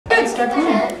Did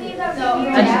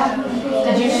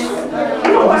you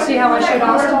see how I showed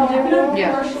Austin doing it?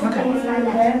 Yeah. Okay.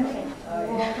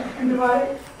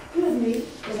 What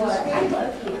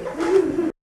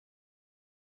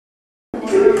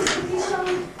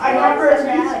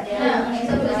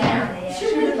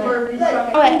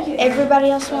everybody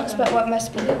else wants, but what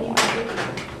most people want.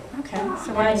 Okay.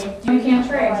 So why is you can't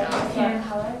trade?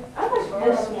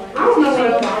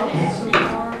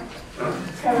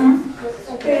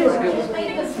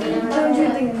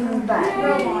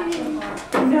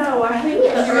 No, I think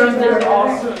they're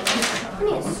awesome.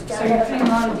 So you're putting a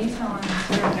lot of detail on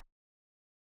this.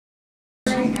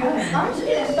 Very good.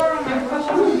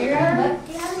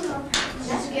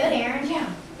 That's good, Aaron. Yeah.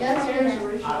 I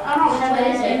don't have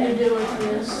anything to do with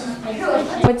this.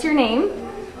 What's your name?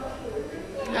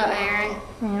 Oh, Aaron.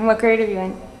 And what grade are you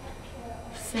in?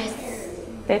 5th.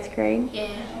 5th grade? Yeah.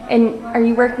 And are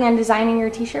you working on designing your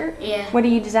t-shirt? Yeah. What do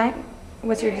you design?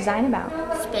 What's your design about?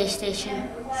 Space station.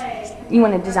 You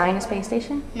want to design a space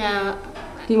station? No.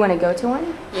 Do you want to go to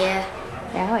one? Yeah.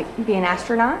 Yeah, like be an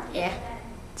astronaut? Yeah.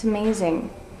 It's amazing.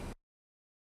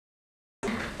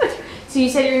 So you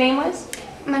said your name was?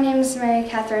 My name is Mary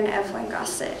Catherine Evelyn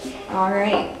Gossett. All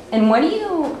right. And what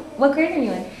grade are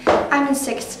you in? I'm in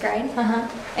 6th grade.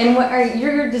 And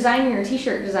you're designing your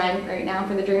t-shirt design right now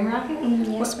for the Dream Rocket?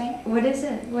 Yes, ma'am. What is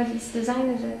it? What design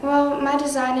is it? Well, my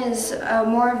design is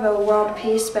more of a world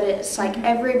piece, but it's like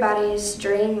everybody's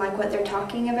dream, like what they're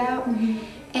talking about.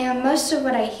 And most of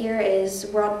what I hear is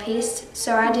world peace.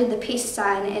 So I did the peace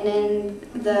sign, and then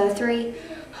the 3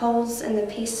 holes in the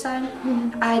peace sign,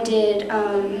 I did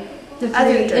The 3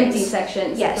 other empty dreams.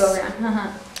 sections Yes. that go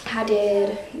around. I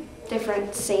did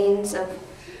different scenes of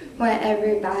what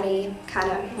everybody kind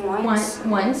of wants.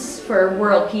 Once for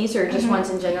world peace or just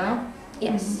once in general?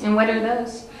 Yes. And what are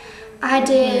those? I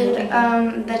did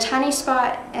the tiny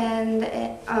spot and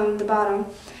the bottom.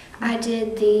 I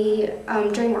did the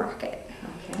dream rocket.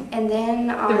 Okay. And then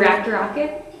The raptor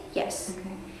rocket? Yes. Okay.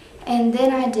 And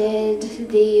then I did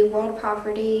the world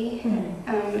poverty,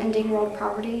 ending world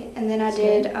poverty, and then I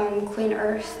did Clean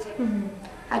Earth.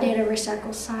 I did a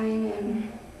recycle sign and.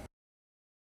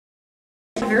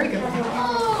 Very good.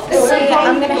 See,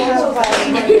 I'm gonna have like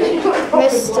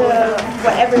most of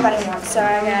what everybody wants. So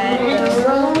I got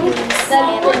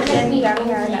and then down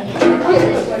here I got.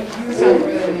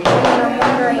 I'm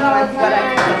wondering like what I.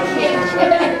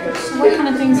 What kind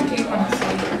of things do you want to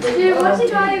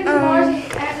see?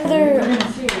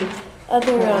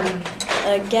 Other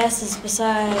gases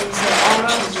besides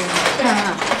oxygen.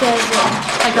 Because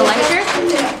Like electric?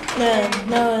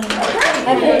 no,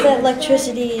 I've heard that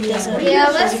electricity doesn't go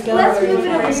very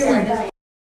fast.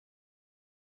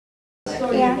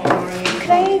 Yeah.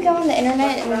 Could I go on the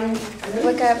internet and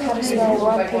look up how to spell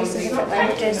world peace in different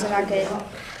languages and I could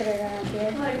put it on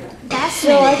here?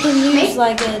 So I can use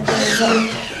like there's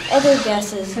other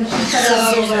gases. So there's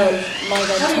like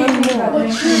a ton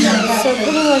more. So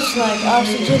pretty much like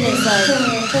oxygen is like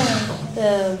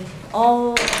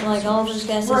all those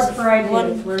gases. The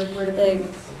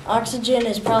oxygen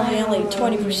is probably only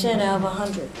 20% out of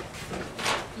 100.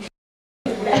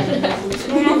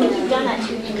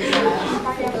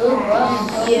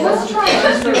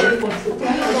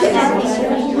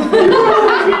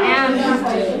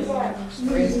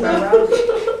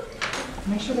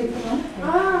 Make sure they put on.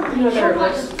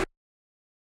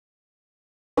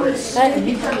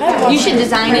 You should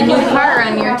design a new car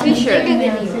on your t-shirt. I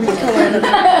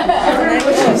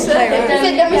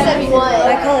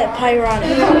call it pyronic.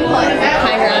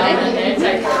 Ironic.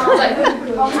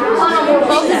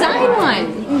 Well, design one.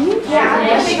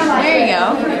 There you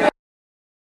go.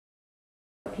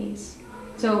 Peace.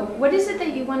 So, what is it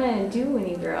that you want to do when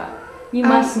you grow up? You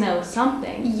must know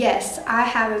something. Yes, I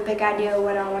have a big idea of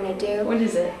what I want to do. What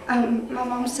is it? My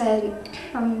mom said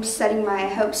I'm setting my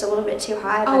hopes a little bit too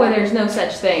high. Oh, and there's no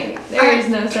such thing. There is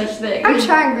no such thing. I'm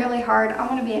trying really hard. I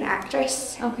want to be an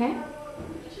actress. Okay.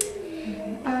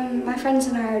 My friends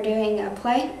and I are doing a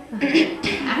play.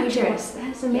 Actress.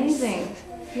 That's amazing.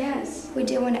 Yes. We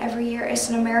do one every year. It's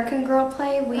an American Girl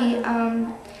play.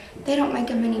 They don't make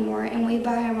them anymore, and we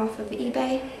buy them off of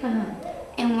eBay.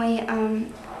 And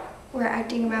we're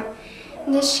acting about.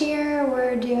 This year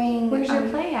we're doing. Where's your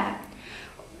play at?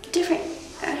 Different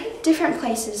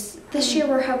places. This year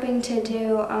we're hoping to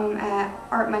do at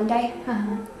Art Monday.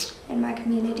 In my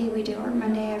community, we do Art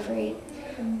Monday every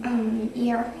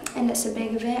year, and it's a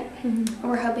big event.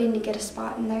 We're hoping to get a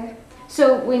spot in there.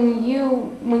 So when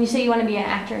you say you want to be an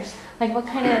actress, like what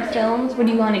kind of films? Would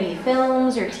you want to be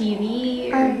films or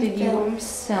TV? Or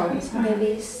Films. Films.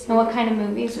 Movies. And what kind of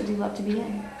movies would you love to be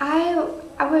in? I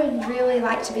I would really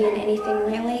like to be in anything,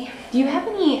 really. Do you have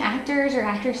any actors or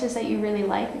actresses that you really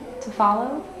like to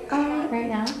follow right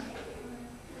now? Can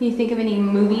you think of any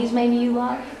movies maybe you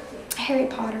love? Harry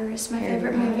Potter is my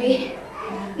favorite movie.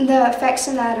 The effects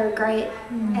in that are great,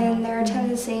 and there are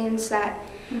tons of scenes that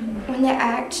when they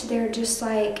act, they're just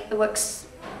like, it looks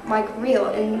like real,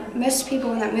 and most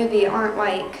people in that movie aren't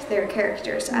like their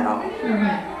characters at all.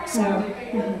 So,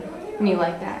 And you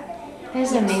like that?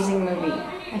 It's an amazing movie.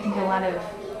 I think a lot of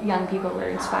young people were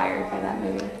inspired by that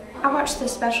movie. I watched the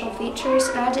special features,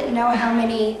 and I didn't know how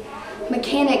many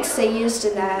mechanics they used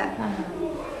in that.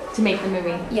 To make the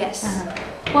movie? Yes.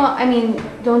 Well, I mean,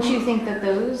 don't you think that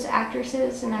those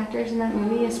actresses and actors in that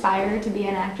movie aspired to be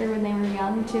an actor when they were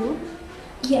young too?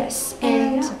 Yes,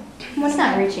 and It's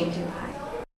not reaching too high.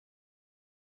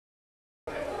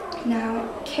 now,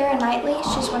 Keira Knightley,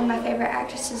 she's one of my favorite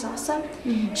actresses also.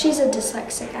 She's a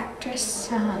dyslexic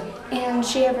actress, and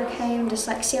she overcame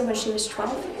dyslexia when she was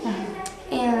 12.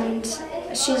 And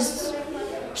she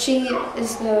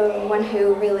is the one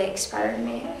who really inspired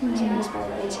me to do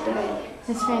it.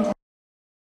 It's fantastic.